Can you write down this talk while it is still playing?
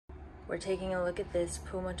we're taking a look at this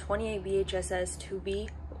Puma 28BHSS-2B.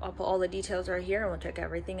 I'll put all the details right here and we'll check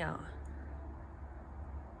everything out.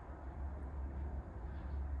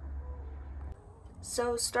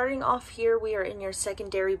 So starting off here, we are in your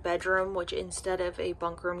secondary bedroom, which instead of a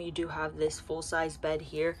bunk room, you do have this full-size bed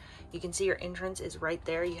here. You can see your entrance is right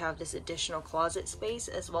there. You have this additional closet space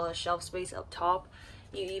as well as shelf space up top.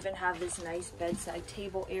 You even have this nice bedside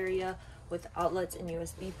table area with outlets and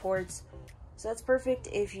USB ports. So that's perfect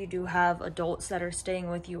if you do have adults that are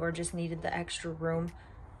staying with you or just needed the extra room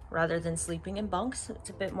rather than sleeping in bunks.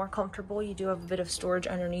 It's a bit more comfortable. You do have a bit of storage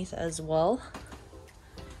underneath as well.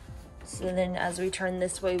 So then as we turn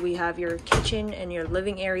this way, we have your kitchen and your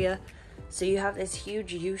living area. So you have this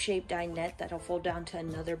huge U-shaped dinette that'll fold down to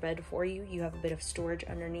another bed for you. You have a bit of storage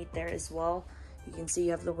underneath there as well. You can see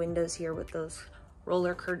you have the windows here with those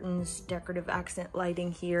roller curtains, decorative accent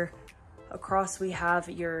lighting here. Across we have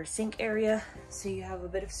your sink area. So you have a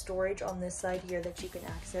bit of storage on this side here that you can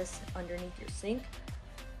access underneath your sink.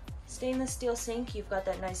 Stainless steel sink, you've got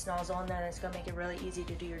that nice nozzle on there and it's gonna make it really easy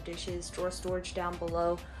to do your dishes. Drawer storage down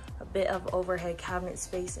below, a bit of overhead cabinet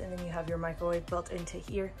space, and then you have your microwave built into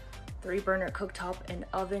here, 3-burner cooktop and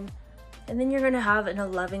oven. And then you're gonna have an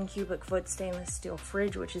 11 cubic foot stainless steel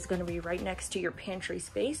fridge, which is gonna be right next to your pantry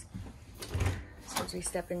space. So as we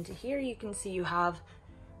step into here, you can see you have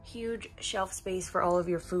huge shelf space for all of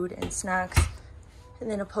your food and snacks. And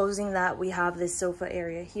then opposing that, we have this sofa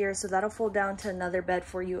area here. So that'll fold down to another bed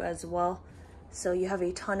for you as well. So you have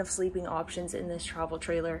a ton of sleeping options in this travel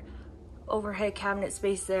trailer. Overhead cabinet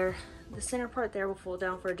space there. The center part there will fold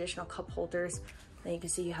down for additional cup holders. Then you can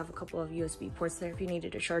see you have a couple of USB ports there if you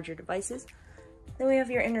needed to charge your devices. Then we have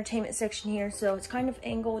your entertainment section here. So it's kind of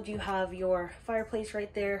angled. You have your fireplace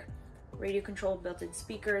right there, radio controlled built-in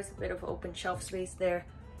speakers, a bit of open shelf space there.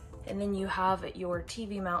 And then you have your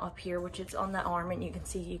TV mount up here, which is on that arm, and you can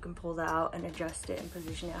see you can pull that out and adjust it and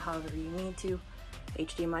position it however you need to.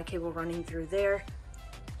 HDMI cable running through there.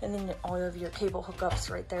 And then all of your cable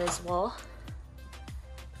hookups right there as well.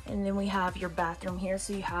 And then we have your bathroom here.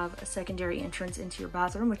 So you have a secondary entrance into your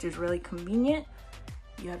bathroom, which is really convenient.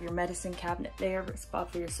 You have your medicine cabinet there, a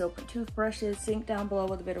spot for your soap and toothbrushes, sink down below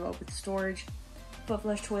with a bit of open storage, foot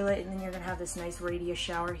flush toilet, and then you're gonna have this nice radius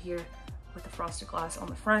shower here with the frosted glass on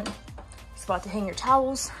the front, spot to hang your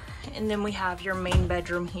towels. And then we have your main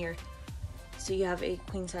bedroom here. So you have a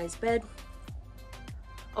queen size bed,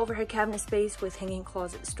 overhead cabinet space with hanging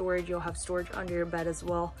closet storage. You'll have storage under your bed as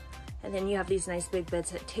well. And then you have these nice big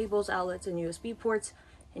bedside tables, outlets, and USB ports.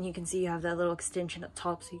 And you can see you have that little extension up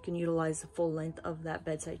top so you can utilize the full length of that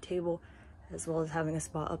bedside table, as well as having a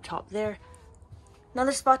spot up top there.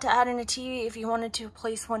 Another spot to add in a TV if you wanted to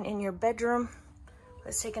place one in your bedroom.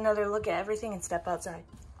 Let's take another look at everything and step outside.